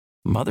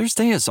Mother's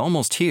Day is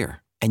almost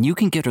here, and you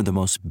can get her the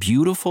most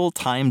beautiful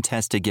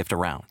time-tested gift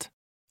around.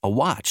 A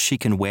watch she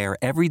can wear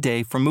every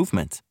day from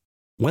Movement.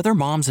 Whether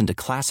mom's into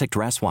classic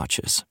dress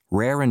watches,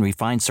 rare and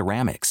refined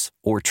ceramics,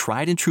 or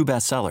tried and true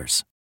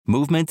bestsellers,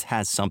 Movement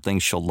has something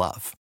she'll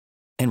love.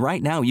 And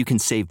right now you can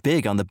save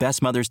big on the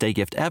best Mother's Day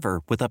gift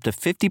ever with up to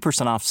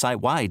 50% off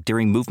site-wide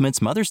during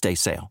Movement's Mother's Day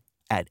sale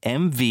at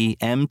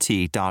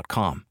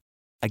MVMT.com.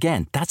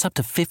 Again, that's up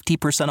to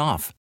 50%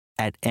 off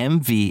at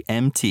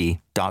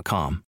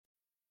MVMT.com.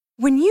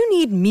 When you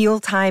need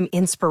mealtime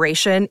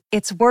inspiration,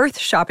 it's worth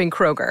shopping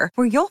Kroger,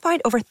 where you'll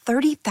find over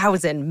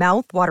 30,000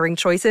 mouth-watering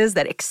choices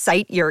that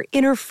excite your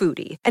inner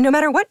foodie. And no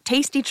matter what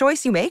tasty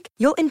choice you make,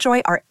 you'll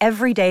enjoy our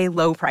everyday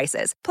low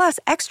prices, plus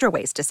extra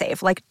ways to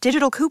save, like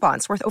digital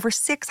coupons worth over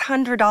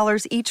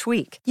 $600 each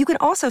week. You can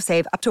also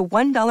save up to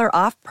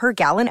 $1 off per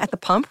gallon at the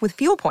pump with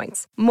fuel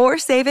points. More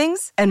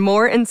savings and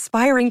more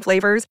inspiring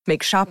flavors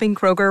make shopping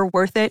Kroger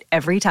worth it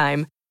every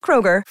time.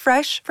 Kroger,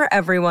 fresh for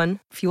everyone.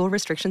 Fuel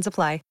restrictions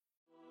apply.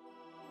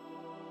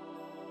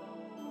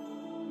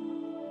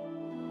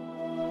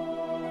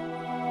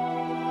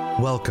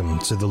 Welcome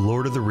to the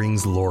Lord of the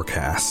Rings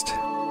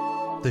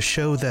Lorecast, the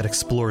show that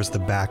explores the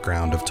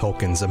background of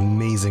Tolkien's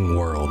amazing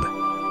world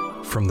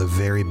from the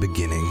very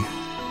beginning.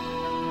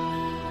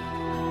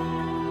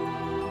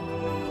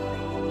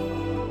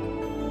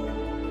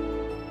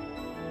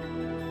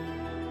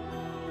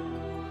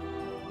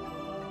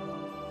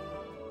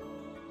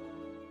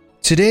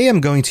 Today I'm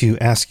going to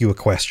ask you a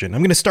question. I'm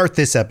going to start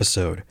this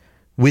episode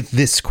with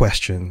this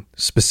question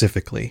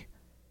specifically.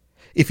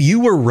 If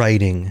you were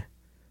writing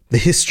the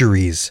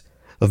histories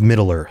of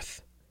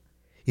Middle-earth,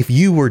 if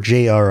you were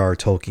J.R.R.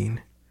 Tolkien,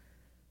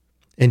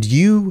 and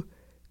you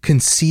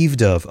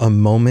conceived of a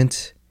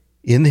moment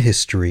in the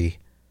history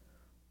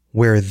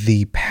where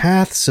the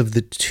paths of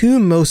the two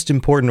most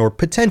important, or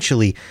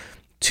potentially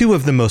two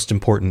of the most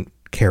important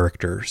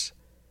characters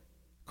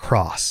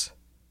cross,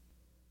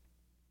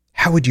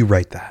 how would you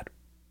write that?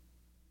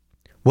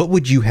 What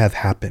would you have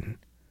happen?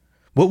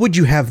 What would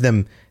you have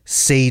them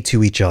say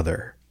to each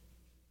other?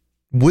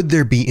 Would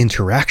there be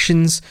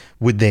interactions?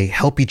 Would they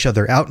help each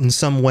other out in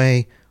some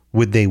way?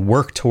 Would they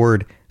work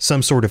toward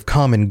some sort of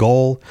common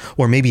goal,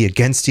 or maybe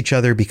against each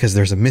other because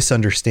there's a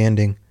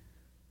misunderstanding?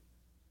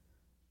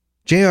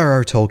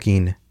 J.R.R.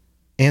 Tolkien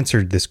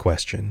answered this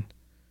question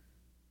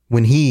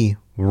when he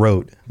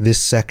wrote this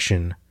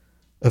section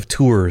of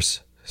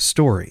Tuor's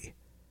story.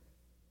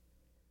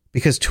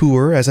 Because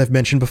Tuor, as I've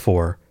mentioned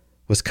before,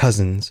 was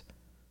cousins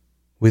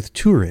with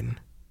Turin,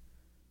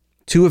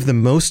 two of the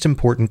most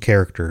important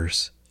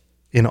characters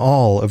in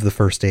all of the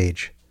First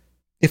Age,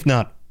 if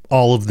not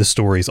all of the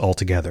stories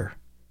altogether.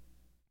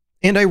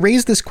 And I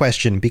raise this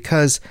question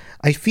because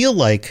I feel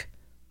like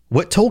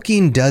what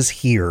Tolkien does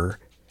here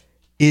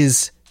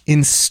is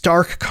in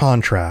stark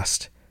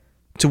contrast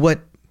to what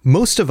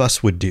most of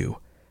us would do,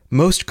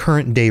 most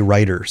current day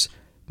writers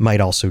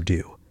might also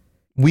do.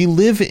 We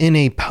live in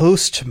a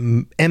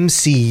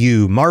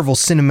post-MCU, Marvel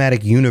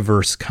Cinematic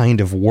Universe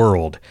kind of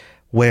world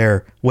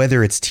where,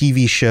 whether it's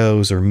TV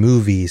shows or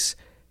movies,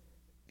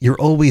 you're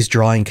always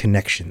drawing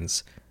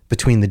connections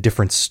between the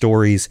different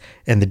stories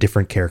and the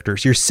different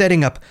characters. You're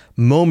setting up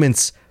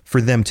moments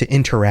for them to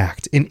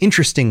interact in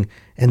interesting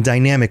and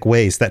dynamic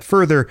ways that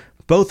further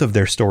both of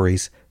their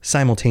stories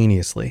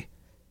simultaneously.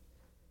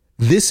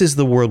 This is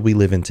the world we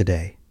live in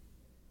today.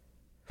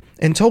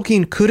 And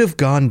Tolkien could have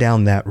gone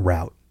down that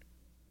route,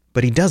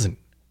 but he doesn't.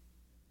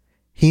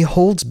 He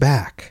holds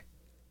back,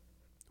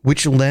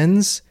 which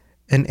lends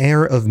an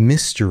air of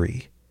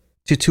mystery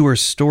to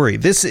Tuor's story.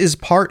 This is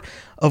part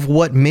of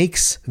what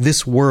makes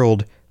this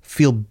world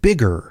feel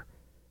bigger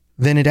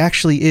than it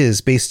actually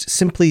is, based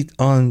simply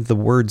on the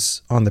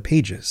words on the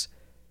pages.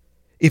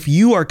 If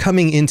you are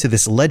coming into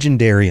this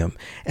legendarium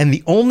and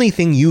the only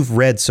thing you've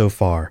read so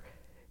far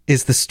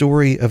is the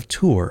story of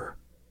Tuor,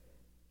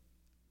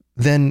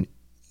 then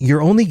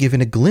you're only given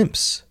a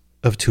glimpse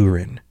of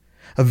Turin,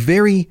 a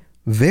very,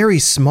 very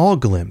small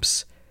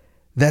glimpse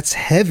that's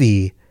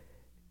heavy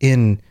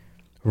in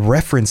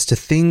reference to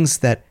things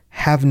that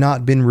have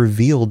not been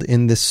revealed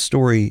in this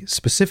story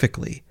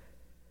specifically,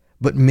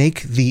 but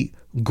make the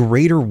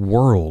greater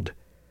world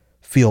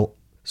feel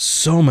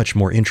so much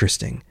more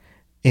interesting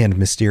and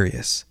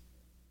mysterious.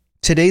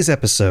 Today's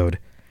episode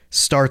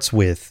starts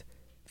with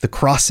the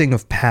crossing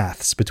of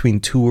paths between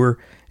Tuor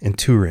and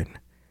Turin.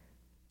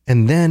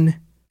 And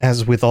then,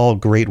 as with all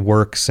great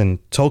works and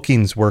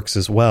Tolkien's works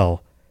as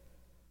well,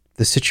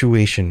 the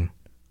situation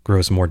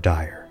grows more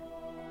dire.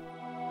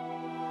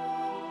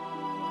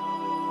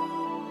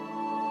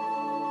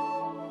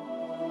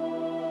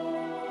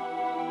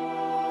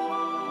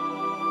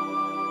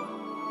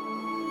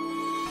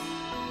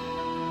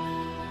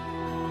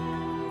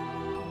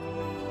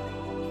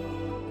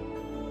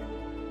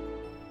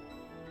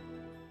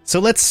 So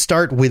let's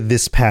start with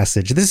this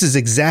passage. This is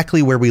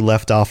exactly where we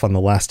left off on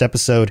the last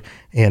episode,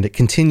 and it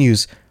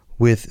continues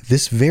with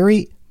this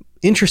very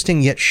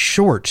interesting yet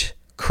short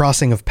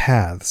crossing of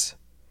paths.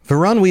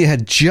 Varanwy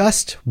had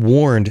just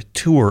warned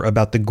Tuor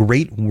about the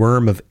great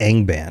worm of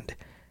Angband,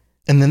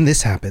 And then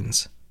this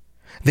happens.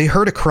 They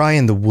heard a cry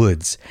in the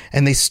woods,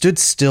 and they stood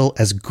still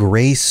as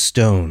gray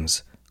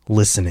stones,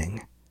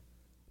 listening.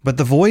 But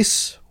the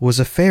voice was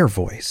a fair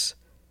voice,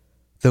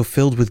 though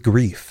filled with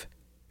grief,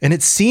 and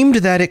it seemed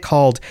that it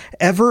called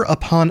ever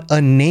upon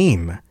a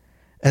name,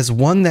 as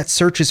one that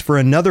searches for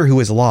another who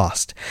is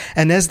lost.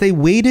 And as they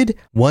waited,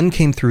 one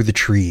came through the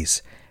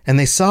trees, and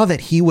they saw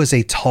that he was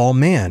a tall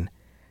man,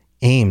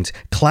 aimed,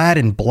 clad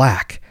in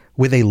black,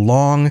 with a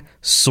long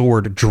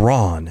sword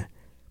drawn.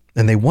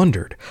 And they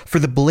wondered, for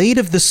the blade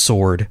of the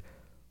sword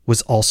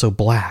was also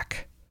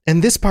black.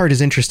 And this part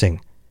is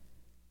interesting.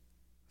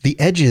 The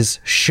edges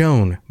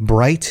shone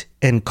bright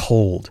and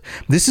cold.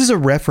 This is a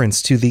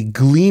reference to the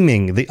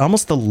gleaming,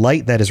 almost the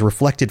light that is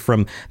reflected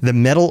from the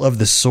metal of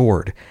the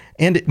sword.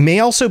 And it may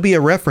also be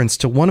a reference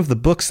to one of the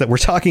books that we're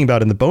talking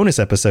about in the bonus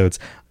episodes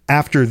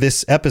after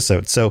this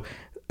episode. So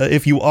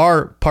if you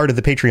are part of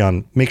the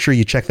Patreon, make sure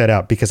you check that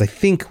out, because I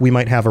think we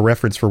might have a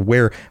reference for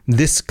where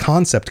this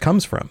concept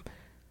comes from.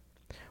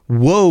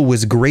 Woe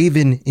was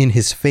graven in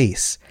his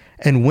face,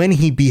 and when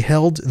he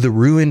beheld the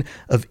ruin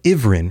of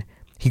Ivrin,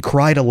 he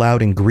cried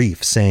aloud in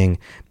grief, saying,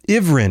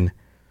 Ivrin,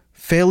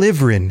 fail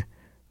Ivrin,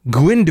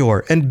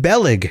 Gwyndor, and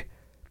Belig.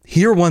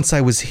 Here once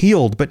I was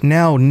healed, but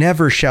now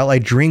never shall I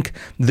drink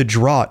the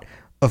draught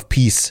of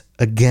peace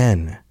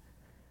again.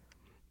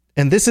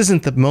 And this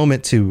isn't the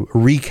moment to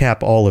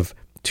recap all of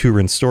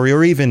Turin's story,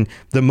 or even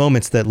the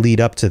moments that lead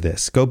up to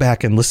this. Go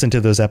back and listen to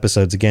those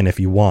episodes again if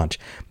you want.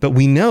 But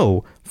we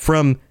know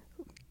from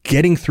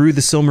getting through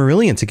the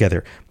Silmarillion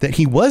together that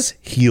he was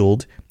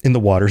healed in the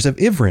waters of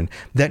Ivrin,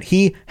 that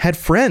he had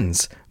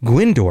friends,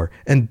 Gwyndor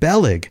and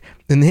Belig,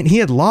 and that he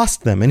had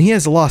lost them, and he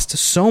has lost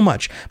so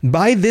much.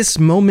 By this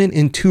moment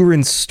in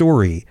Turin's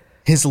story,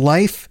 his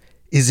life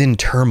is in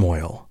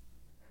turmoil,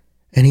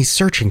 and he's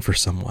searching for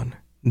someone.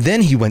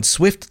 Then he went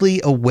swiftly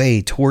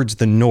away towards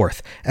the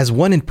north, as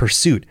one in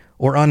pursuit,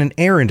 or on an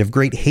errand of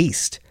great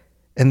haste,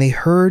 and they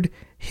heard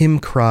him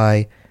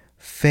cry,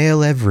 Fail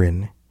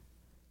Evrin,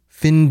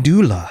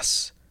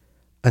 Findulas,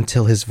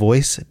 until his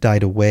voice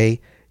died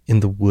away in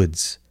the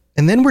woods.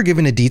 And then we're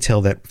given a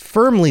detail that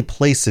firmly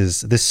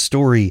places this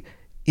story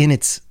in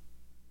its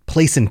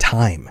place in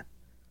time.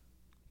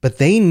 But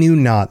they knew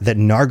not that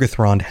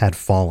Nargothrond had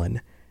fallen,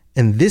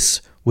 and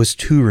this was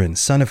Turin,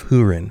 son of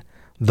Hurin,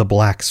 the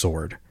Black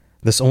Sword.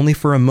 Thus only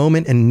for a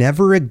moment, and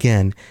never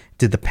again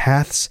did the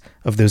paths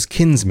of those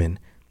kinsmen,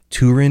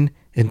 Turin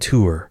and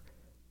Tuor,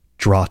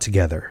 draw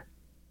together.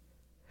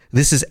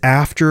 This is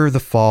after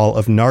the fall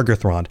of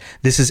Nargothrond.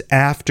 This is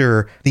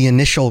after the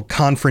initial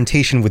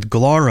confrontation with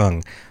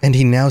Glaurung, and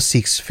he now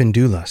seeks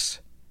Findulas.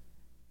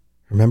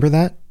 Remember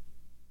that?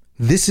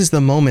 This is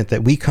the moment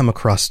that we come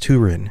across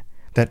Turin,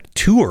 that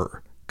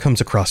Tuor comes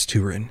across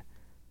Turin.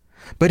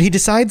 But he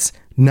decides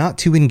not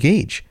to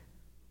engage.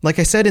 Like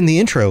I said in the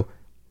intro,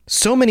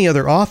 so many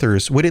other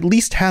authors would at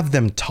least have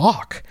them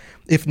talk,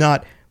 if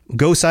not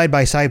go side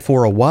by side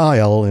for a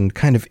while and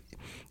kind of,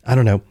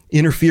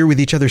 interfere with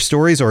each other's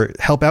stories or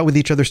help out with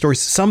each other's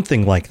stories,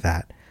 something like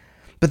that.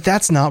 But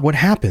that's not what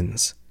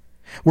happens.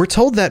 We're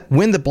told that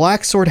when the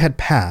Black Sword had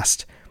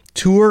passed,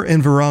 Tuor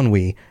and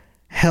Veronwy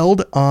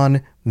held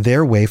on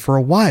their way for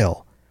a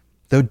while,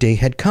 though day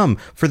had come,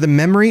 for the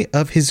memory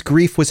of his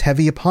grief was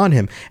heavy upon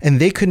him, and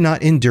they could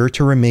not endure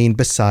to remain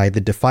beside the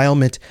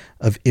defilement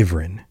of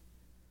Ivrin.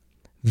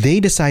 They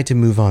decide to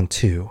move on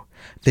too.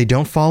 They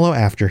don't follow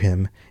after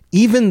him,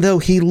 even though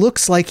he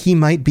looks like he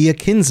might be a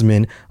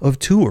kinsman of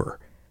Tuor.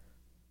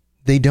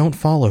 They don't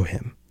follow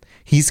him.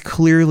 He's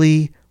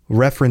clearly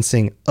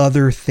referencing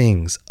other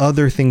things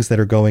that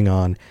are going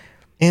on.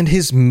 And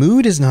his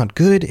mood is not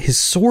good. His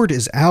sword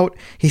is out.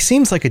 He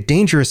seems like a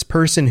dangerous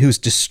person who's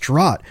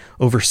distraught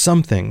over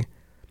something.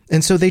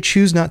 And so they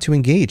choose not to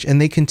engage, and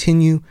they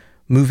continue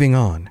moving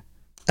on.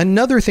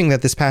 Another thing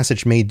that this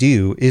passage may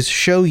do is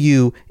show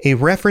you a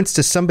reference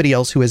to somebody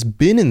else who has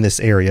been in this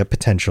area,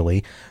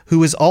 potentially,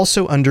 who is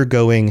also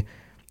undergoing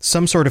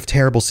some sort of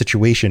terrible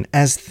situation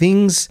as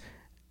things,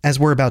 as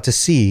we're about to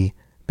see,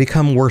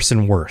 become worse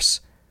and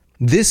worse.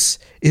 This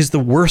is the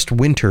worst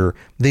winter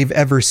they've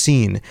ever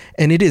seen,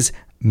 and it is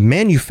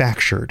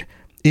manufactured.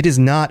 It is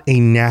not a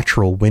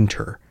natural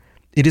winter.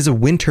 It is a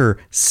winter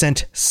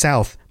sent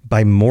south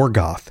by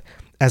Morgoth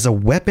as a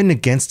weapon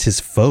against his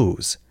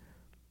foes.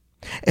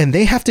 And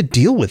they have to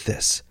deal with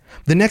this.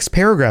 The next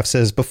paragraph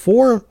says,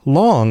 before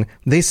long,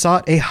 they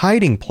sought a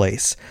hiding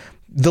place.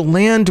 The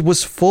land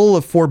was full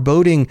of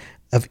foreboding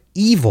of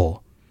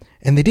evil,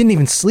 and they didn't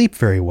even sleep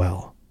very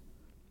well.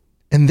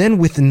 And then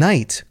with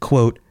night,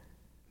 quote,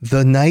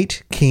 the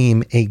night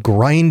came a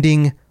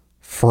grinding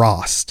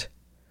frost.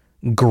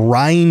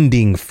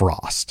 Grinding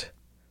frost.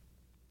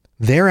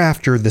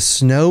 Thereafter, the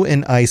snow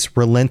and ice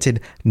relented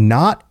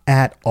not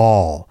at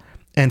all.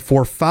 And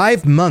for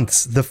 5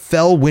 months, the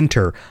fell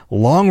winter,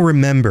 long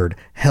remembered,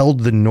 held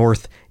the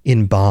north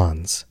in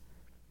bonds.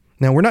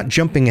 Now, we're not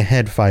jumping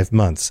ahead 5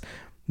 months,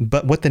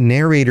 but what the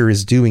narrator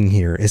is doing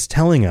here is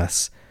telling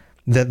us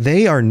that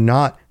they are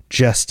not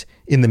just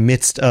in the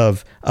midst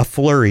of a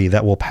flurry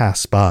that will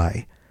pass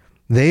by.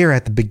 They are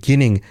at the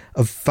beginning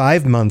of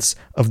 5 months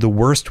of the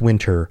worst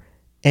winter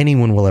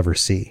anyone will ever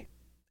see.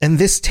 And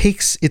this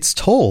takes its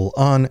toll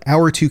on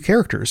our two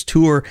characters,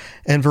 Tuor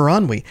and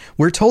Veranwi.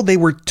 We're told they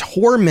were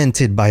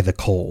tormented by the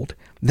cold.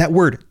 That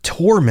word,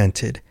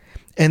 tormented.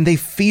 And they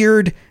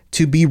feared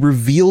to be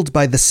revealed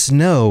by the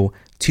snow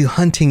to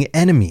hunting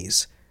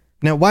enemies.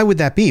 Now, why would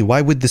that be? Why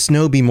would the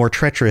snow be more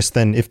treacherous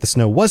than if the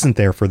snow wasn't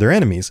there for their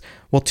enemies?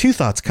 Well, two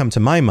thoughts come to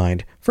my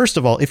mind. First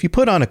of all, if you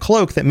put on a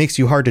cloak that makes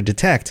you hard to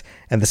detect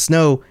and the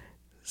snow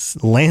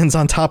lands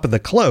on top of the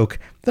cloak,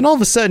 then all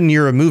of a sudden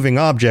you're a moving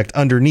object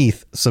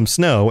underneath some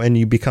snow and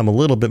you become a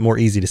little bit more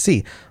easy to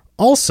see.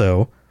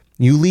 Also,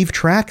 you leave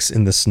tracks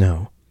in the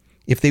snow.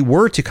 If they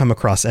were to come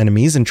across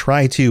enemies and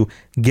try to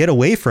get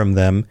away from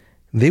them,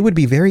 they would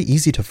be very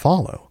easy to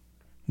follow.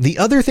 The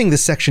other thing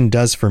this section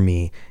does for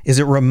me is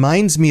it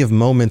reminds me of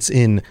moments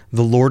in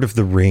The Lord of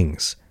the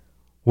Rings,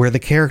 where the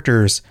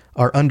characters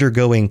are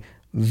undergoing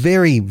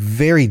very,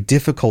 very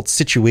difficult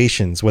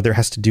situations, whether it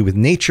has to do with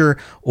nature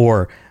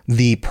or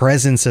the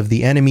presence of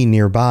the enemy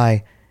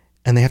nearby,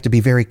 and they have to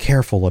be very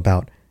careful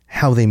about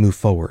how they move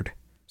forward.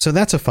 So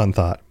that's a fun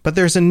thought. But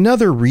there's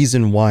another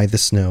reason why the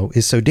snow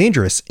is so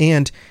dangerous,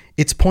 and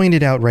it's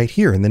pointed out right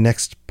here in the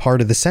next part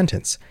of the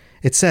sentence.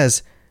 It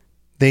says,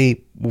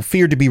 they will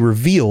fear to be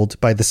revealed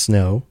by the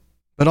snow,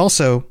 but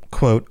also,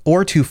 quote,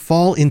 or to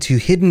fall into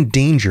hidden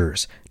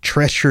dangers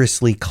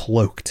treacherously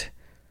cloaked.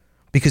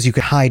 Because you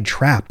could hide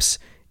traps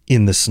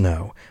in the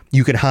snow.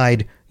 You could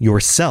hide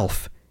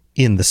yourself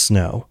in the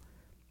snow.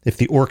 If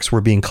the orcs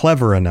were being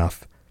clever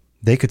enough,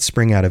 they could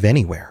spring out of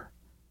anywhere.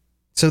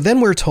 So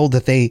then we're told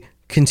that they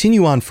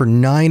continue on for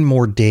 9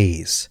 more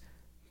days,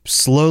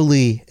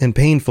 slowly and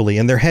painfully,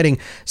 and they're heading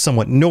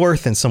somewhat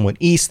north and somewhat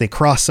east. They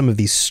cross some of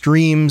these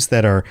streams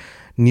that are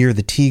near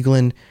the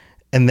Teglin,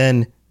 and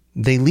then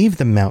they leave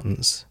the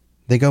mountains.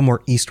 They go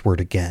more eastward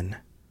again,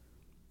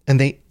 and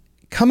they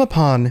come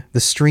upon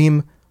the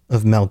stream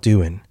of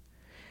Malduin.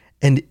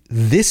 And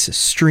this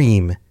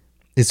stream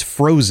is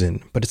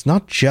frozen, but it's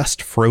not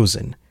just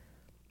frozen.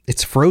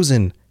 It's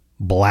frozen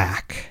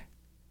black.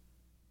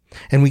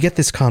 And we get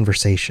this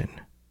conversation.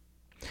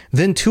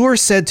 Then Tuor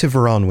said to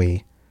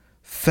Veranwi,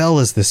 fell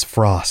is this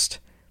frost,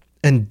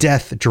 and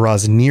death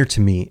draws near to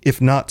me, if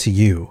not to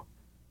you.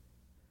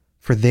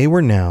 For they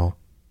were now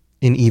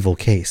in evil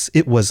case.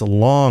 It was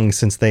long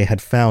since they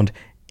had found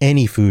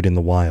any food in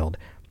the wild,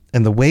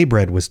 and the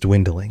waybread was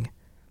dwindling,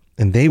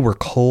 and they were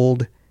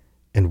cold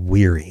and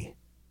weary.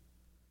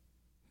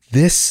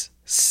 This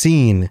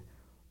scene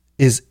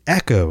is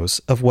echoes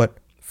of what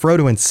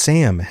Frodo and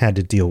Sam had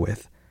to deal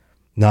with.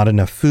 Not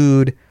enough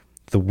food,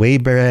 the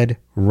waybread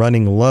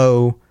running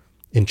low,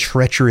 in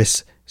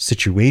treacherous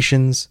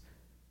situations.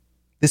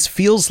 This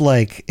feels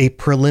like a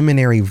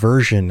preliminary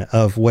version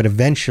of what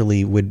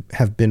eventually would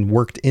have been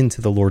worked into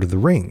The Lord of the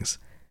Rings.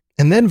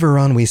 And then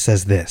Veranwi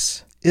says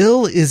this,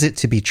 ill is it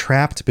to be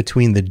trapped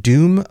between the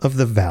doom of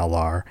the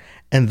Valar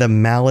and the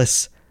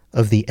malice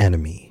of the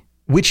enemy.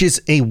 Which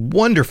is a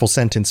wonderful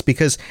sentence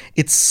because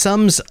it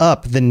sums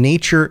up the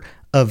nature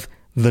of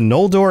the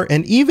Noldor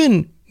and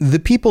even the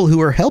people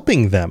who are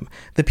helping them,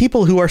 the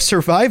people who are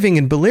surviving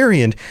in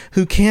Beleriand,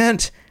 who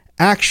can't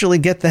actually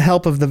get the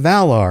help of the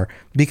Valar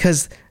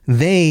because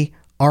they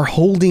are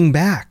holding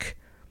back.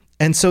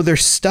 And so they're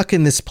stuck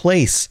in this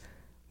place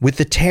with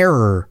the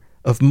terror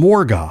of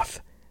Morgoth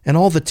and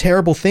all the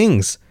terrible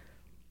things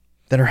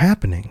that are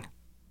happening.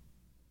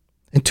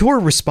 And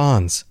Tuor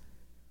responds,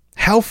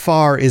 how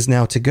far is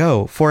now to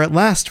go? For at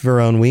last,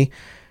 Veranwi,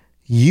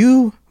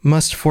 you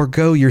must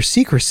forego your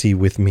secrecy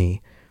with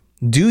me.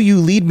 Do you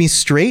lead me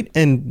straight,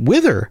 and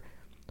whither?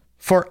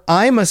 For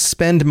I must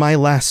spend my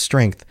last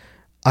strength.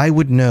 I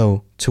would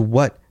know to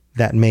what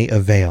that may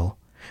avail.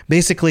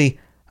 Basically,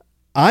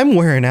 I'm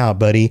wearing out,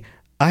 buddy.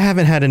 I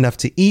haven't had enough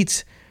to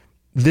eat.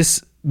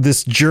 This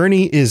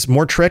journey is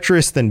more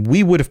treacherous than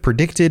we would have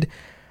predicted.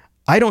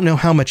 I don't know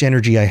how much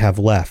energy I have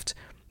left.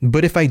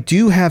 But if I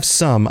do have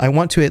some, I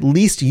want to at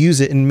least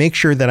use it and make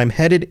sure that I'm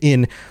headed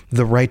in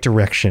the right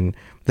direction,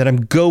 that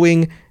I'm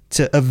going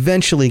to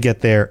eventually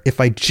get there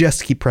if I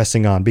just keep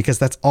pressing on, because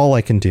that's all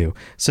I can do.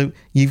 So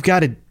you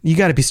got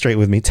to be straight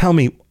with me. Tell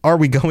me, are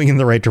we going in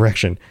the right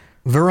direction?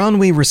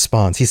 Veranwi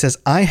responds. He says,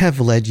 I have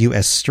led you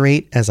as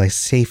straight as I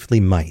safely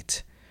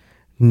might.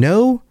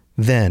 Know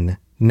then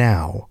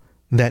now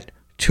that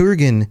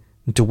Turgon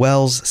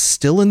dwells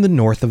still in the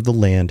north of the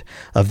land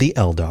of the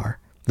Eldar,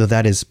 though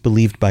that is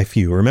believed by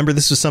few. Remember,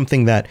 this was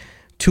something that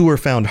Tuor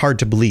found hard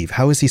to believe.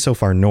 How is he so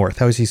far north?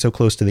 How is he so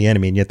close to the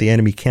enemy, and yet the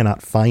enemy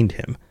cannot find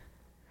him?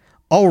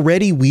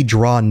 Already we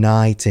draw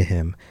nigh to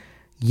him,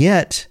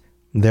 yet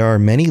there are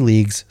many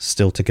leagues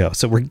still to go.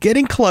 So we're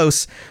getting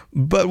close,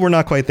 but we're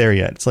not quite there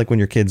yet. It's like when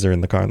your kids are in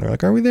the car and they're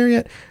like, are we there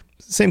yet?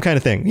 Same kind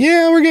of thing.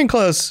 Yeah, we're getting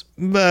close,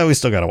 but we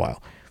still got a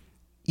while.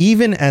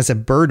 Even as a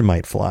bird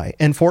might fly,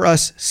 and for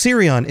us,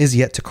 Sirion is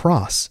yet to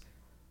cross.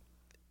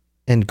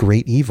 And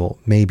great evil,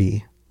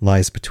 maybe,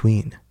 lies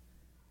between.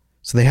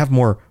 So they have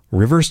more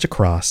rivers to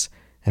cross,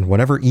 and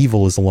whatever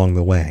evil is along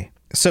the way.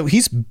 So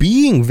he's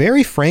being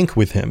very frank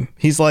with him.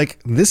 He's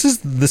like, this is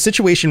the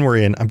situation we're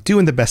in. I'm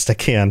doing the best I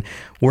can.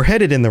 We're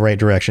headed in the right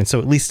direction, so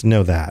at least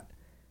know that.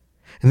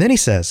 And then he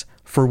says,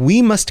 for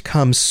we must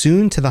come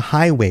soon to the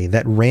highway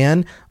that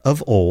ran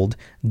of old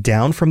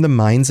down from the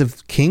mines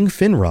of King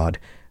Finrod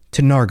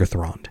to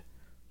Nargothrond.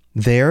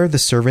 There the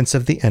servants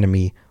of the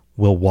enemy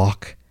will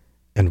walk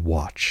and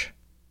watch.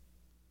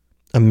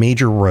 A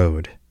major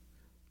road,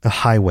 a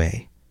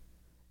highway,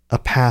 a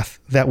path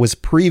that was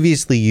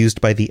previously used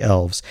by the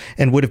elves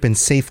and would have been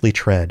safely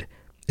tread,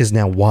 is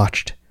now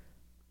watched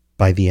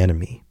by the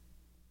enemy.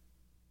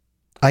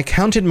 I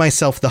counted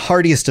myself the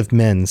hardiest of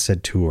men,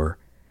 said Tuor,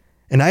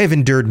 and I have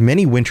endured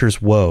many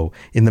winters' woe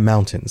in the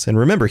mountains. And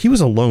remember, he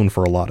was alone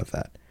for a lot of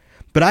that.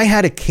 But I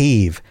had a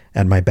cave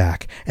at my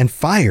back and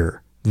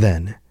fire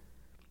then.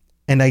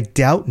 And I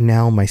doubt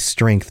now my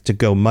strength to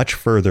go much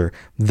further,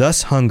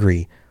 thus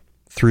hungry,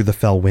 through the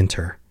fell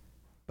winter.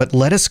 But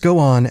let us go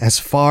on as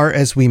far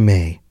as we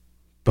may,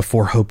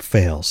 before hope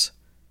fails.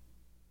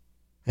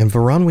 And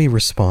Voronoi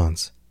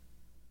responds,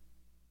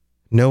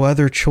 no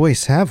other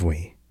choice have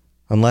we,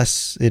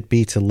 unless it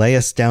be to lay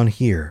us down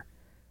here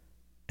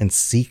and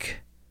seek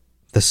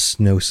the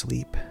snow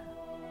sleep.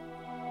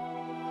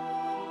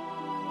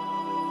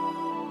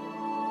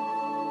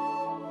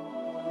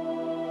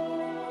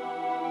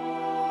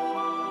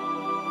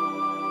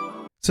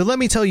 So let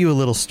me tell you a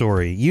little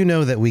story. You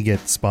know that we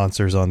get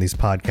sponsors on these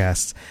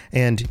podcasts,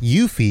 and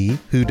Eufy,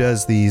 who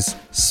does these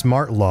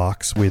smart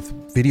locks with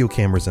video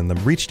cameras in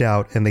them, reached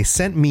out and they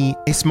sent me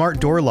a smart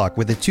door lock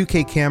with a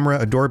 2K camera,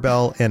 a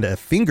doorbell, and a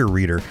finger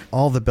reader,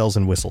 all the bells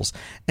and whistles.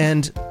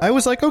 And I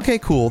was like, okay,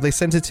 cool. They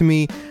sent it to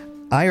me.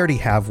 I already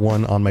have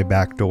one on my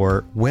back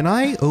door. When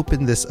I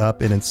opened this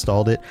up and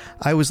installed it,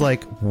 I was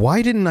like,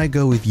 why didn't I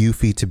go with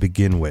Eufy to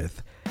begin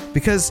with?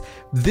 Because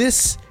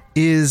this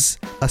is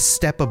a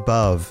step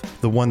above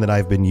the one that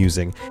I've been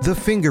using. The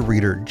finger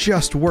reader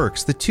just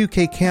works. The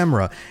 2K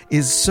camera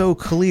is so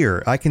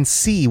clear. I can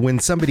see when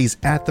somebody's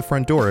at the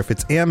front door, if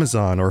it's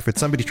Amazon or if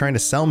it's somebody trying to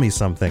sell me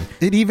something.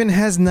 It even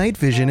has night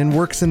vision and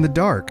works in the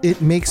dark.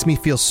 It makes me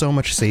feel so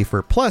much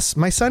safer. Plus,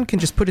 my son can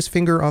just put his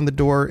finger on the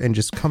door and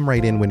just come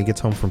right in when he gets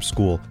home from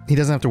school. He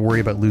doesn't have to worry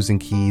about losing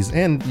keys,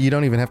 and you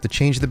don't even have to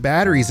change the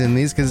batteries in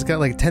these because it's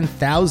got like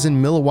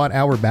 10,000 milliwatt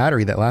hour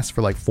battery that lasts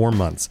for like 4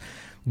 months.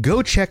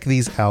 Go check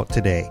these out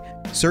today.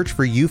 Search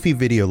for Eufy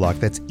Video Lock,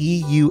 that's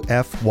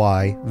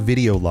EUFY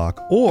Video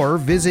Lock, or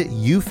visit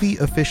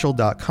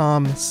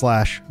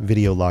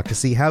eufyofficial.com/video lock to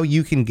see how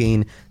you can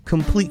gain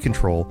complete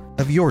control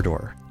of your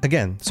door.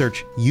 Again,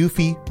 search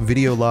Eufy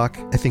Video Lock.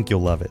 I think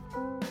you'll love it.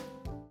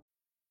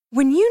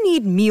 When you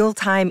need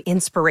mealtime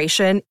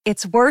inspiration,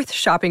 it's worth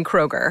shopping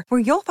Kroger, where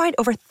you'll find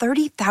over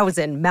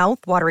 30,000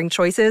 mouth-watering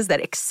choices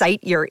that excite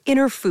your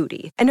inner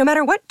foodie. And no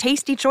matter what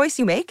tasty choice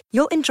you make,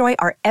 you'll enjoy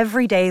our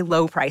everyday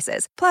low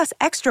prices, plus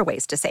extra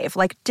ways to save,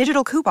 like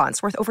digital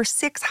coupons worth over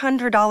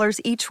 $600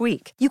 each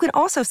week. You can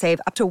also save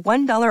up to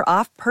 $1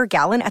 off per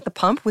gallon at the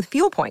pump with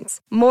fuel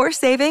points. More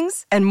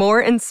savings and more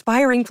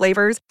inspiring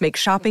flavors make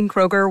shopping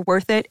Kroger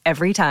worth it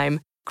every time.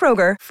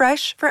 Kroger,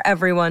 fresh for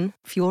everyone.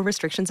 Fuel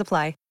restrictions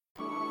apply.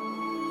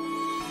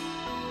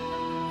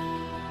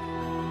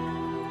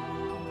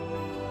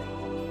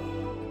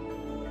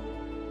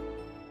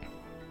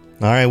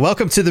 All right,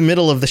 welcome to the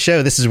middle of the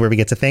show. This is where we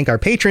get to thank our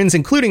patrons,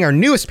 including our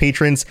newest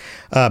patrons,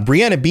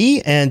 Brianna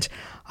B. and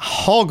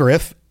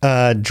Hallgriff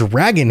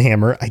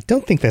Dragonhammer. I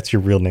don't think that's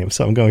your real name,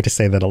 so I'm going to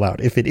say that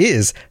aloud. If it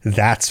is,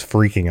 that's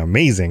freaking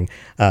amazing.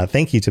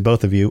 Thank you to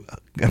both of you.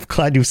 I'm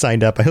glad you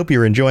signed up. I hope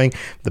you're enjoying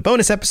the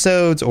bonus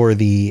episodes or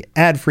the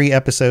ad-free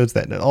episodes.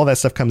 That all that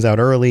stuff comes out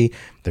early.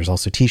 There's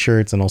also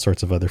t-shirts and all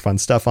sorts of other fun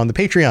stuff on the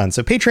Patreon.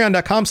 So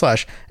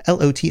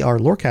patreon.com/LOTR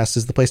Lorecast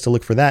is the place to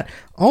look for that.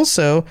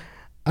 Also,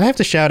 I have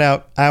to shout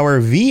out our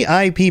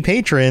VIP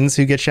patrons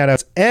who get shout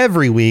outs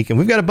every week, and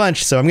we've got a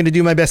bunch, so I'm going to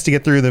do my best to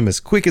get through them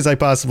as quick as I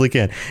possibly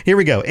can. Here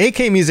we go.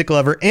 AK Music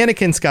Lover,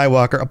 Anakin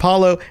Skywalker,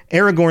 Apollo,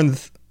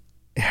 Aragorn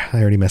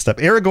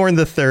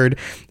the Third,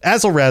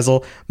 Azel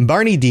Razzle,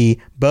 Barney D,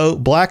 Bo,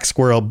 Black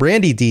Squirrel,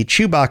 Brandy D,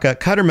 Chewbacca,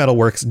 Cutter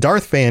Metalworks,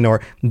 Darth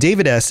Feanor,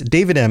 David S,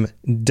 David M,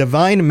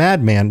 Divine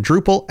Madman,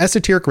 Drupal,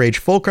 Esoteric Rage,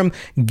 Fulcrum,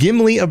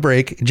 Gimli A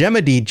Break,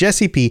 Gemma D,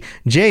 Jesse P,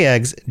 J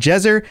Eggs,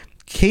 Jezer,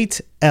 Kate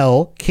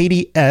L,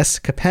 Katie S,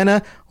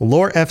 Capenna,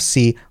 Lore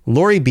FC,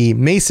 Lori B,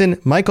 Mason,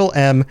 Michael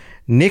M,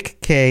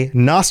 Nick K,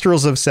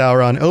 Nostrils of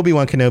Sauron,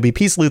 Obi-Wan Kenobi,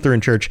 Peace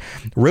Lutheran Church,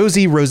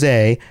 Rosie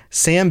Rose,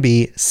 Sam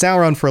B,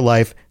 Sauron for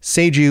Life,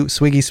 Seju,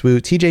 Swiggy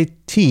Swoo, TJ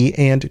T,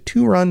 and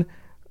Turin.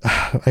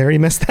 I already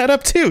messed that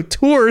up too.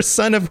 Tuor,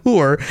 son of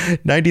Hoor,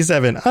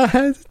 97.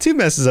 Two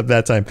messes up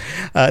that time.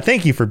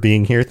 Thank you for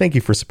being here. Thank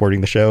you for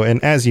supporting the show.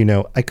 And as you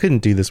know, I couldn't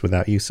do this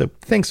without you. So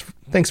thanks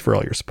for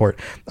all your support.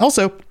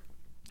 Also,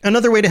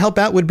 another way to help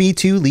out would be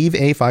to leave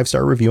a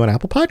 5-star review on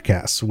Apple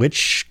Podcasts,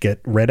 which get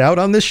read out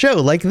on this show,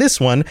 like this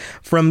one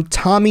from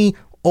Tommy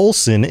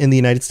Olson in the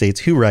United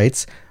States, who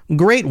writes,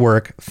 Great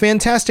work.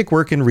 Fantastic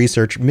work in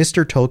research.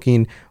 Mr.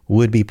 Tolkien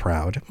would be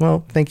proud.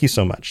 Well, thank you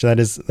so much. That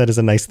is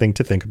a nice thing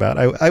to think about.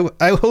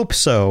 I hope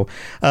so.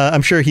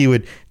 I'm sure he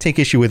would take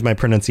issue with my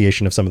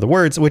pronunciation of some of the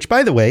words, which,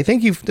 by the way,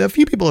 thank you. A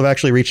few people have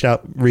actually reached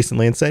out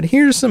recently and said,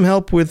 here's some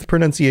help with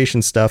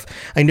pronunciation stuff.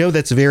 I know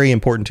that's very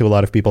important to a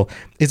lot of people.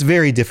 It's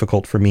very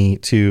difficult for me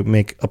to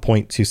make a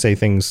point to say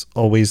things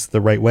always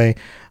the right way.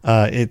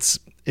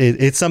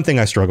 It's something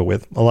I struggle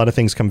with. A lot of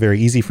things come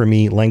very easy for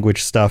me.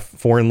 Language stuff,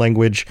 foreign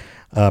language,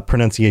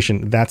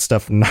 pronunciation, that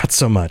stuff, not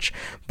so much.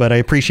 But I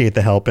appreciate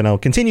the help, and I'll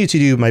continue to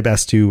do my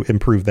best to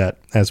improve that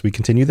as we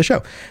continue the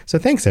show. So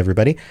thanks,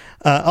 everybody.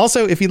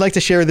 Also, if you'd like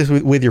to share this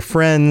with your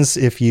friends,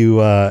 if you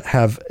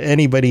have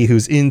anybody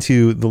who's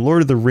into The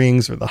Lord of the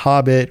Rings or The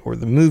Hobbit or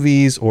the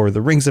movies or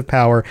The Rings of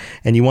Power,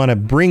 and you want to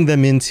bring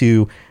them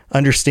into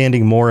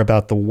understanding more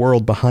about the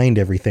world behind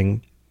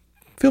everything,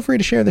 feel free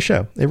to share the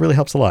show. It really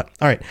helps a lot.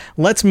 All right,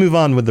 let's move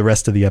on with the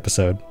rest of the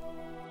episode.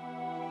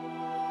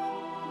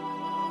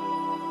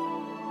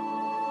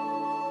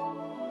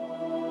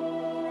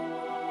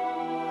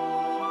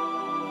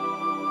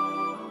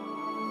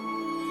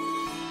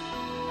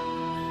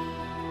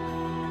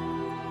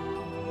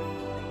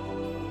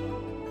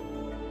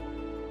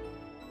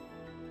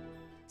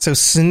 So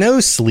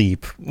snow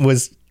sleep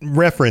was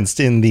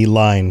referenced in the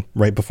line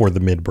right before the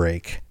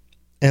mid-break.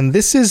 And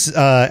this is,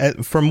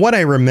 from what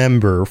I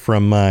remember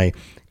from my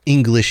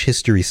English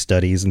history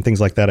studies and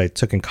things like that I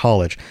took in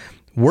college,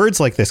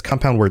 words like this,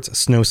 compound words,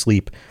 snow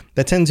sleep,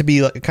 that tend to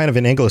be like kind of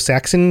an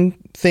Anglo-Saxon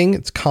thing.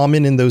 It's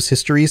common in those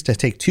histories to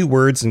take two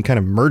words and kind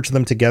of merge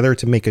them together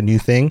to make a new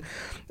thing.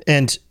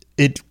 And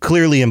it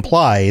clearly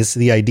implies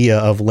the idea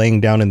of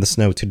laying down in the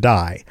snow to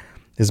die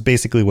is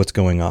basically what's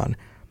going on.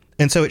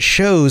 And so it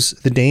shows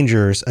the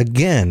dangers,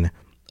 again,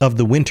 of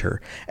the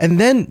winter. And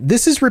then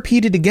this is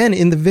repeated again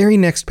in the very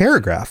next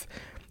paragraph.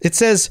 It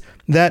says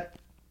that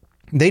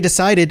they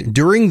decided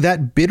during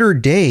that bitter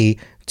day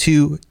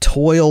to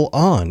toil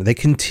on. They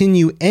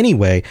continue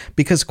anyway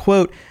because,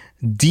 quote,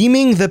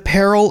 deeming the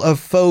peril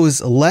of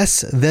foes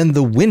less than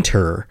the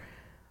winter,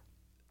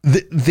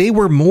 they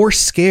were more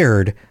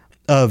scared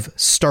of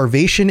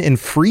starvation and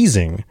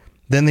freezing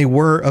than they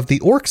were of the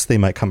orcs they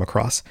might come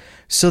across.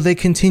 So they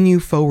continue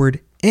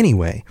forward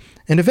anyway,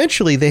 and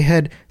eventually they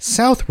head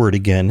southward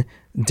again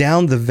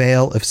down the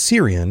Vale of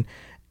Sirion,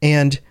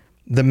 and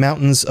the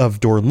mountains of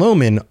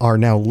Dorlomin are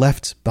now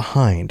left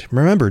behind.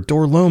 Remember,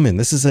 Dorlomin,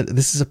 this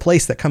is a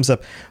place that comes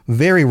up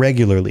very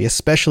regularly,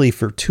 especially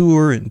for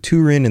Tuor and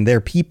Turin and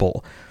their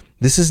people.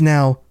 This is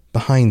now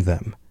behind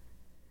them.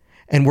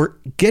 And we're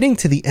getting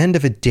to the end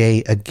of a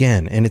day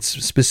again, and it's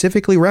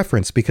specifically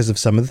referenced because of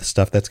some of the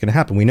stuff that's going to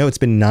happen. We know it's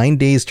been 9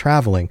 days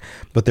traveling,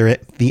 but they're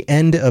at the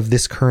end of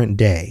this current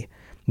day.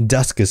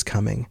 Dusk is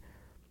coming,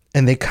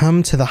 and they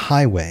come to the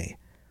highway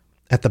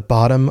at the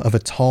bottom of a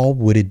tall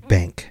wooded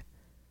bank,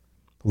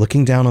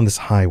 looking down on this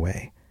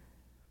highway.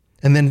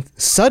 And then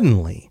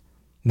suddenly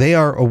they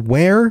are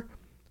aware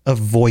of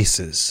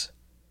voices.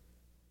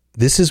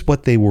 This is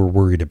what they were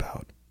worried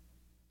about.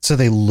 So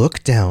they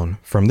look down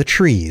from the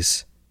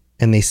trees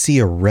and they see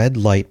a red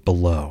light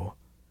below.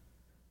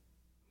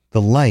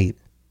 The light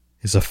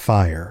is a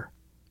fire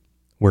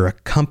where a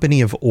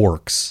company of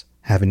orcs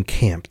have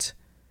encamped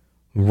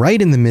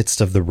right in the midst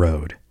of the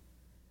road,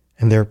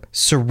 and they're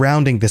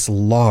surrounding this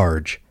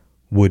large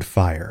wood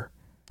fire.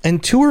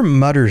 And Tuor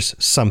mutters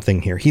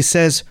something here. He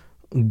says,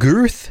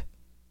 Girth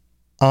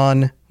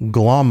on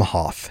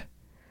Glomhoth.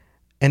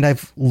 And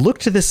I've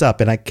looked this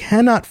up, and I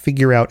cannot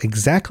figure out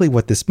exactly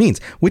what this means,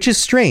 which is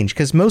strange,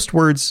 because most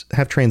words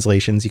have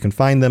translations. You can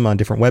find them on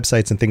different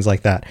websites and things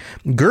like that.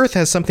 Girth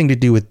has something to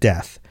do with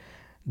death.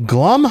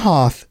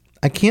 Glomhoth,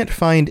 I can't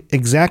find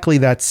exactly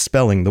that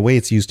spelling, the way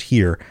it's used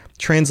here,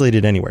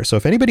 translated anywhere. So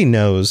if anybody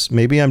knows,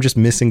 maybe I'm just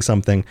missing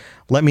something,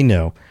 let me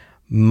know.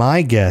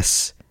 My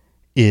guess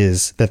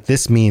is that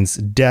this means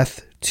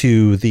death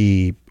to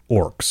the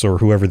orcs or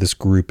whoever this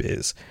group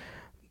is,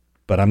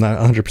 but I'm not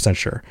 100%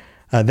 sure.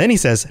 Then he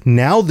says,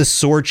 now the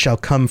sword shall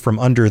come from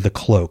under the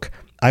cloak.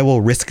 I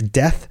will risk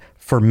death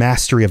for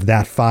mastery of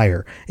that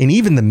fire, and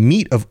even the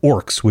meat of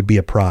orcs would be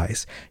a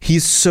prize.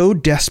 He's so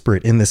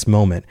desperate in this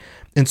moment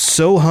and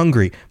so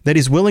hungry that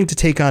he's willing to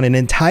take on an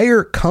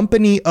entire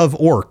company of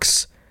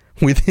orcs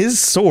with his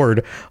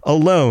sword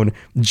alone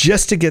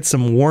just to get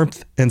some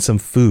warmth and some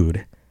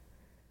food.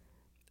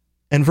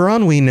 And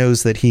Veronwy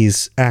knows that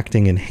he's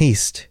acting in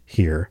haste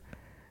here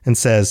and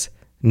says,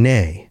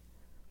 nay,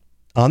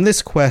 on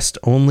this quest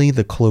only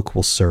the cloak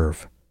will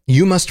serve.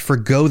 You must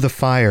forgo the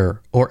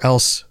fire or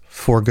else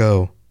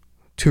forgo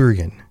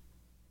Turin.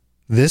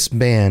 This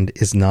band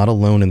is not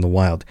alone in the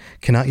wild.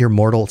 Cannot your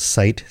mortal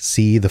sight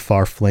see the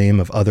far flame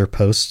of other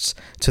posts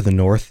to the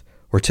north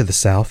or to the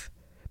south?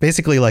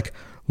 Basically like,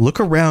 look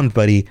around,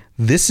 buddy.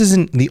 This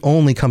isn't the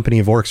only company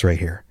of orcs right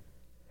here.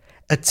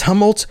 A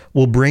tumult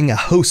will bring a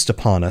host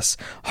upon us.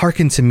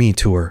 Hearken to me,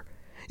 Tuor.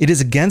 It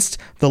is against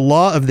the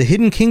law of the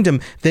hidden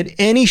kingdom that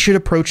any should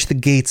approach the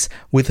gates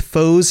with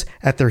foes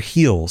at their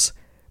heels.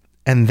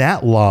 And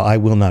that law I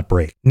will not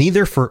break,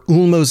 neither for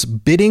Ulmo's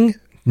bidding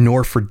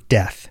nor for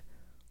death.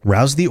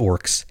 rouse the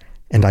orcs,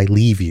 and I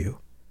leave you.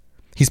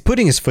 He's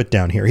putting his foot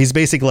down here. He's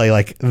basically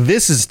like,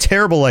 this is a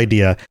terrible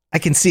idea. I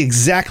can see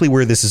exactly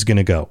where this is going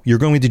to go. You're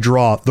going to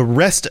draw the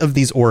rest of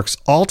these orcs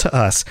all to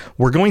us.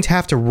 We're going to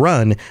have to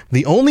run.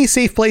 The only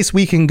safe place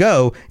we can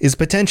go is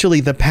potentially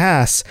the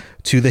pass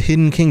to the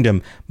Hidden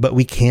Kingdom, but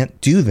we can't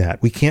do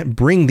that. We can't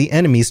bring the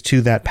enemies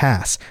to that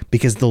pass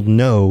because they'll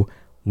know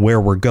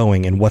where we're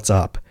going and what's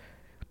up.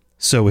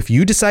 So if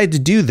you decide to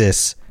do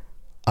this,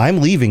 I'm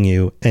leaving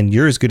you and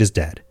you're as good as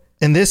dead.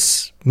 And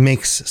this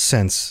makes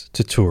sense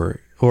to Tuor.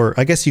 Or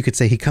I guess you could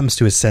say he comes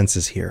to his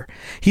senses here.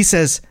 He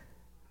says,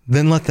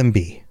 then let them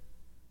be.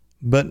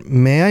 But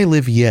may I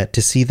live yet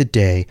to see the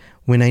day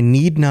when I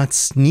need not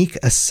sneak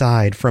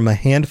aside from a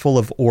handful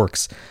of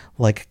orcs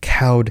like a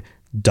cowed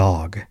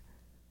dog.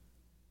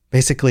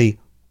 Basically,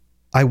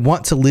 I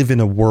want to live in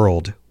a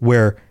world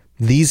where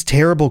these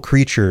terrible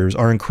creatures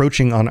are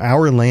encroaching on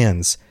our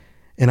lands,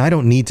 and I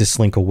don't need to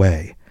slink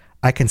away.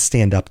 I can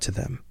stand up to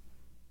them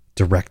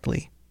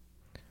directly.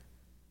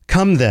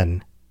 Come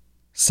then,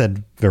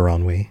 said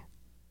Veronwy.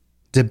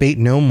 Debate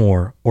no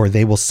more, or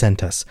they will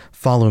scent us.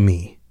 Follow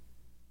me.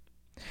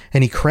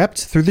 And he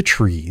crept through the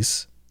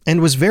trees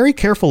and was very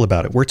careful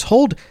about it. We're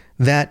told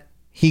that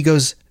he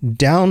goes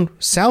down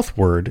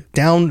southward,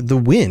 down the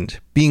wind,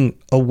 being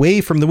away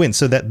from the wind,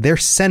 so that their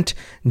scent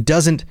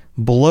doesn't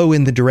blow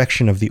in the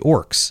direction of the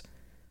orcs.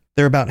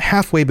 They're about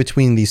halfway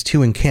between these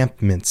two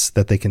encampments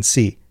that they can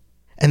see.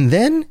 And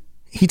then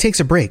he takes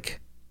a break.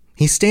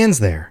 He stands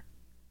there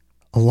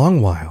a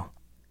long while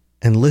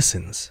and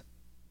listens.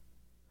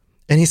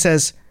 And he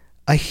says,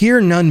 I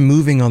hear none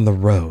moving on the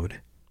road,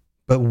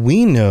 but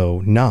we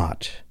know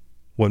not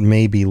what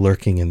may be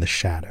lurking in the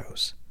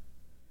shadows.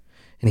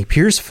 And he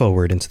peers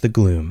forward into the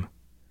gloom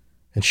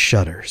and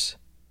shudders.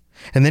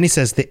 And then he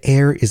says, the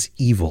air is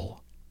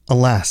evil.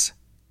 Alas,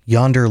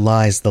 yonder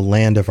lies the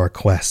land of our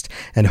quest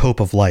and hope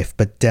of life,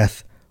 but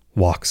death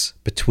walks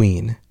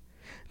between.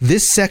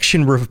 This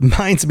section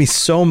reminds me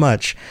so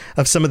much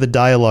of some of the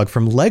dialogue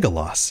from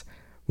Legolas,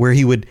 where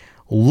he would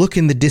look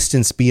in the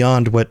distance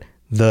beyond what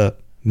the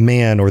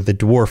man or the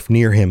dwarf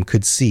near him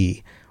could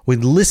see,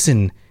 would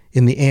listen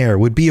in the air,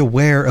 would be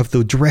aware of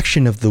the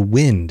direction of the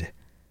wind,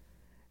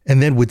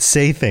 and then would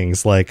say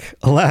things like,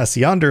 alas,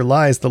 yonder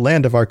lies the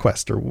land of our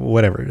quest, or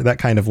whatever, that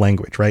kind of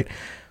language, right?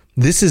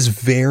 This is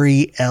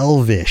very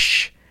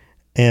elvish.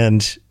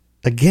 And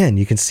again,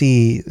 you can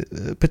see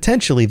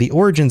potentially the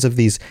origins of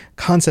these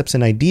concepts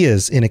and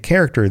ideas in a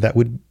character that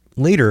would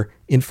later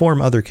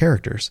inform other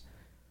characters.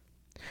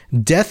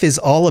 Death is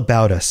all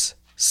about us,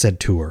 said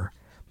Tuor,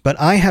 but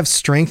I have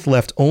strength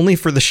left only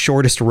for the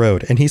shortest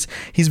road. And he's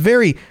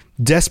very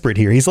desperate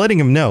here. He's letting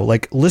him know,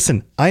 like,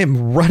 listen, I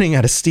am running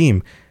out of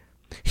steam.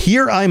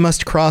 Here I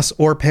must cross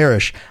or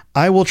perish.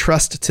 I will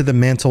trust to the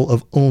mantle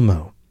of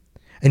Ulmo.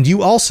 And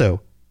you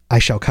also I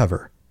shall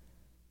cover.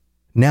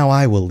 Now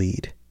I will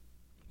lead.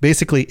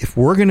 Basically, if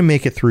we're going to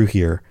make it through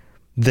here,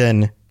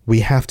 then we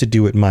have to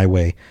do it my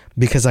way,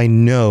 because I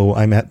know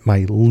I'm at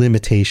my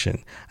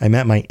limitation. I'm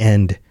at my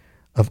end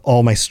of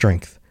all my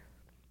strength.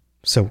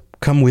 So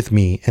come with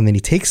me. And then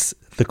he takes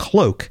the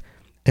cloak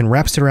and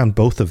wraps it around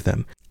both of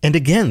them. And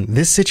again,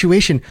 this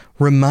situation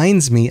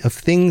reminds me of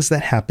things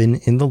that happen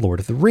in The Lord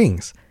of the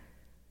Rings.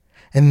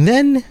 And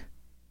then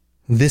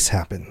this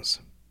happens.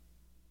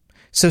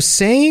 So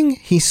saying,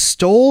 he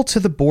stole to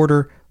the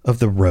border of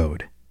the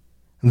road.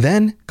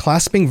 Then,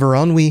 clasping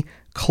Veronwy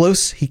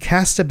close, he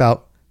cast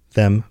about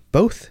them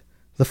both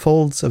the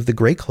folds of the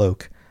grey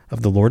cloak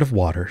of the Lord of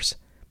Waters,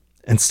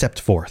 and stepped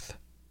forth.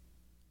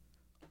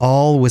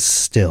 All was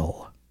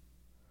still.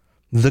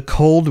 The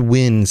cold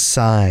wind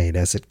sighed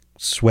as it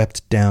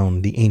swept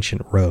down the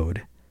ancient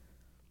road.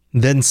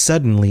 Then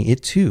suddenly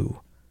it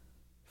too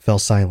fell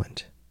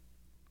silent.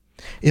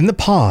 In the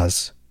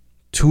pause,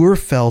 Tuor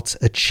felt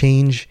a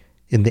change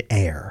in the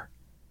air,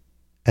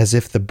 as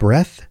if the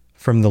breath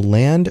from the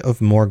land of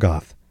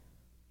Morgoth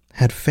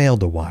had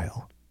failed a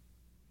while.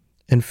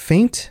 And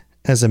faint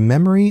as a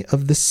memory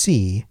of the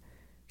sea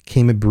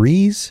came a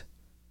breeze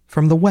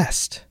from the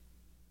west.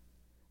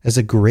 As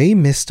a gray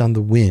mist on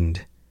the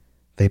wind,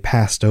 they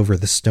passed over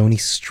the stony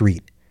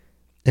street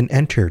and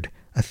entered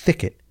a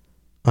thicket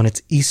on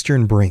its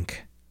eastern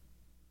brink.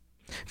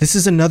 This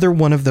is another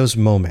one of those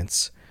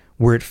moments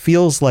where it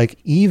feels like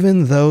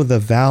even though the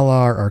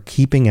Valar are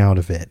keeping out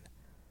of it,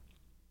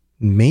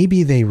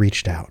 maybe they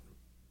reached out.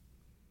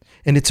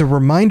 And it's a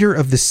reminder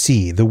of the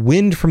sea, the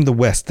wind from the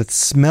west that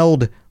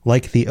smelled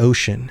like the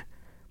ocean.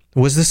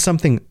 Was this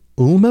something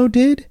Ulmo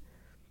did?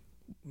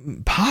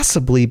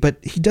 Possibly,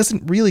 but he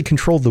doesn't really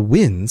control the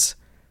winds.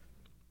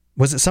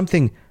 Was it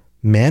something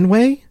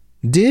Manwë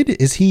did?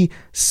 Is he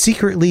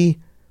secretly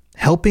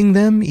helping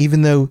them,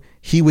 even though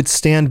he would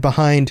stand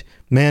behind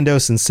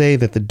Mandos and say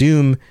that the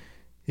doom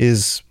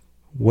is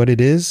what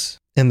it is,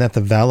 and that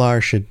the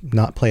Valar should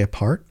not play a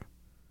part?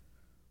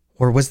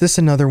 Or was this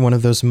another one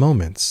of those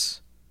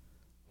moments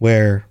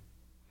where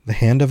the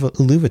hand of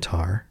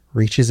Iluvatar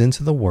reaches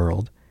into the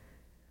world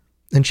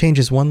and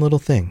changes one little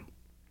thing,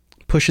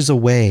 pushes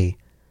away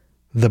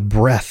the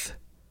breath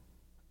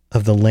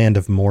of the land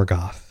of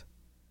Morgoth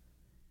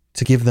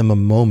to give them a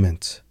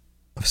moment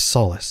of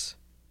solace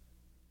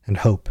and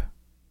hope.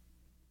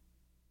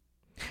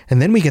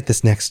 And then we get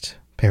this next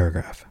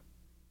paragraph.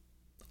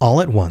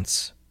 All at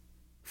once,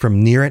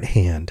 from near at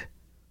hand,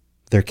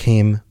 there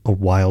came a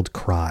wild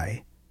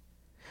cry,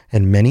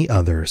 and many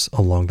others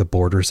along the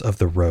borders of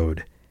the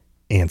road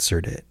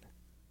answered it.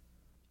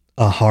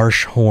 A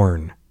harsh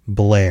horn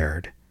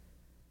blared,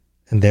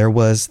 and there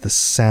was the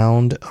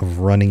sound of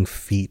running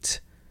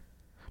feet.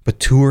 But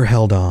Tuor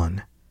held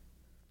on.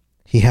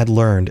 He had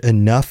learned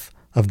enough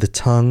of the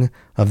tongue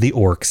of the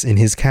orcs in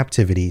his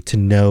captivity to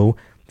know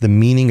the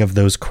meaning of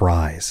those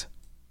cries.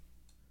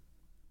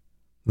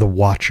 The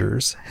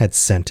Watchers had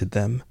scented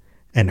them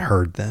and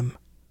heard them,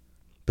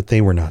 but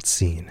they were not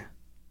seen.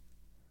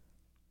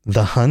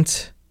 The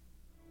hunt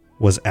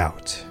was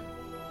out.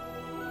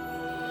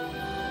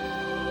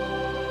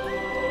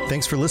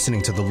 Thanks for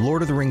listening to the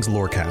Lord of the Rings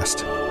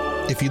Lorecast.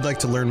 If you'd like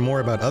to learn more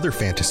about other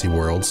fantasy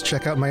worlds,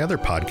 check out my other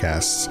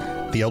podcasts,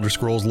 The Elder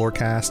Scrolls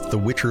Lorecast, The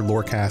Witcher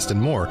Lorecast,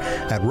 and more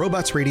at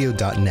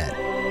robotsradio.net.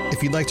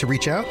 If you'd like to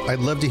reach out, I'd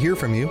love to hear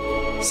from you.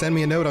 Send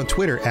me a note on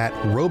Twitter at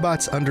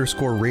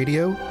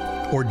robots_radio,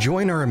 or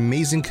join our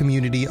amazing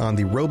community on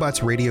the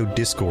Robots Radio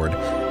Discord.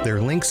 There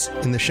are links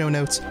in the show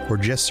notes, or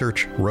just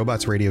search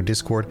Robots Radio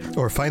Discord,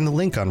 or find the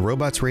link on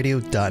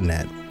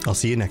robotsradio.net. I'll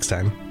see you next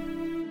time.